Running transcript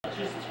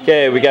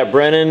Okay, we got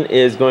Brennan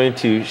is going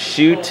to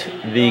shoot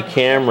the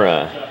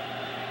camera.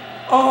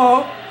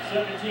 Oh.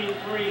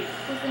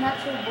 With an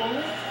actual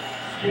bullet?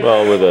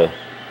 Well, with a...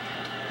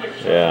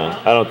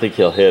 Yeah, I don't think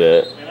he'll hit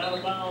it.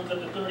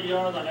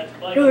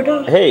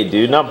 Hey,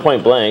 dude, not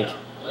point blank.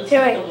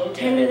 Here, wait.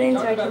 Turn it in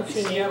so I can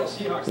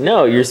see.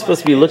 No, you're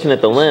supposed to be looking at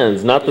the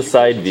lens, not the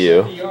side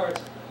view.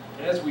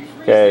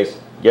 Okay,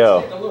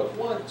 go.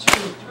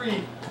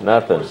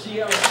 Nothing.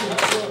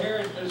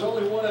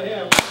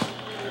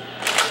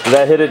 Did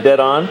that hit it dead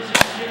on?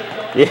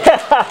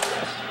 Yeah!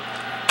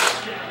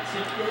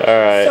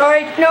 Alright.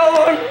 Sorry,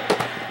 no.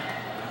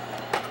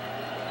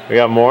 We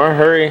got more?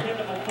 Hurry.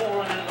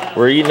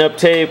 We're eating up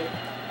tape.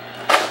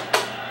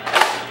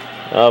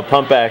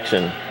 Pump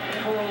action.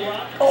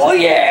 Oh,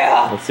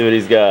 yeah! Let's see what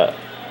he's got.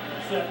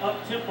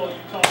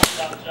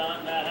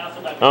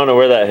 I don't know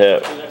where that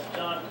hit.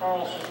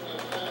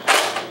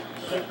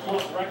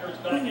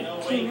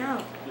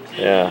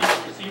 Yeah.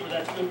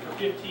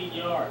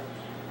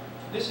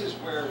 This is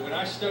where, when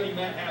I study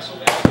Matt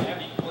Hasselbeck and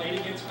having played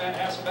against Matt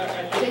Hasselbeck,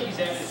 I think he's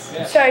at his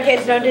best. Sorry,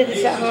 kids, don't do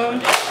this at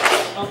home.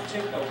 Up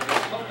tempo,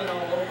 pumping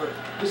all over.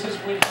 This is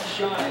when he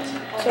shines.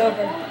 It's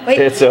over. Wait.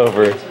 It's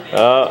over.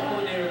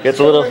 Oh, gets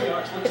a little.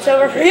 It's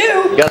over for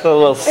you. Got the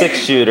little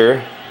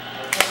 6-shooter.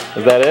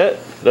 Is that it?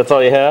 That's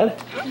all you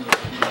had?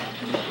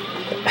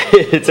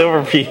 It's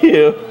over for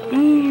you.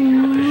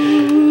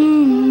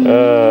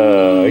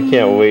 I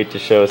can't wait to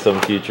show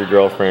some future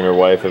girlfriend or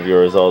wife of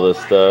yours all this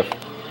stuff.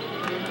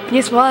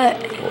 Guess what?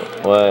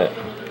 What?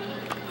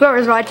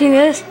 Whoever's watching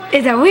this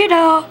is a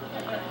weirdo.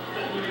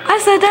 I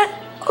said that.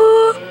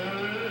 Ooh.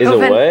 Is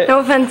No it what? No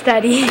offense,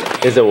 Daddy.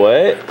 Is it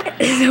what?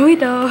 It's a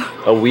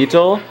weirdo. A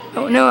weetle?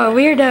 Oh no, a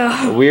weirdo.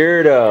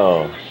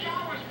 Weirdo.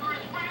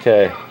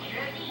 Okay.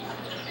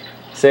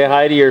 Say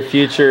hi to your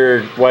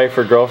future wife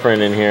or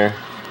girlfriend in here.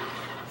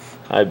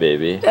 Hi,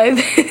 baby.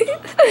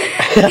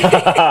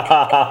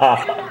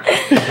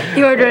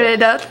 You ordered it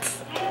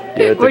nuts.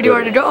 Where do you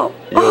want to go?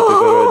 You want to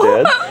go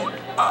to Dad's?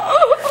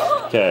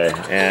 Okay,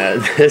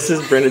 and this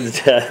is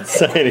Brennan's dad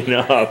signing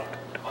off.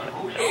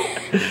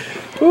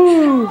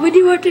 What do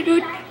you want to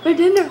do for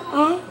dinner,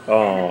 huh?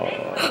 Oh.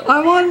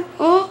 I want,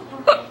 huh?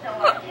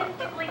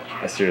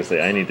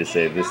 Seriously, I need to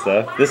save this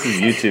stuff. This is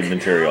YouTube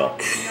material.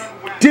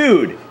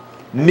 Dude!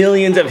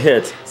 Millions of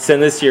hits.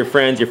 Send this to your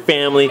friends, your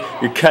family,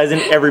 your cousin,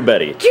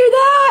 everybody. Do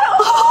that!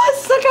 Oh,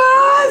 it's such a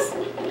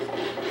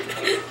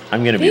ass!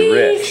 I'm gonna be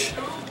rich.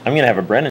 I'm gonna have a Brennan.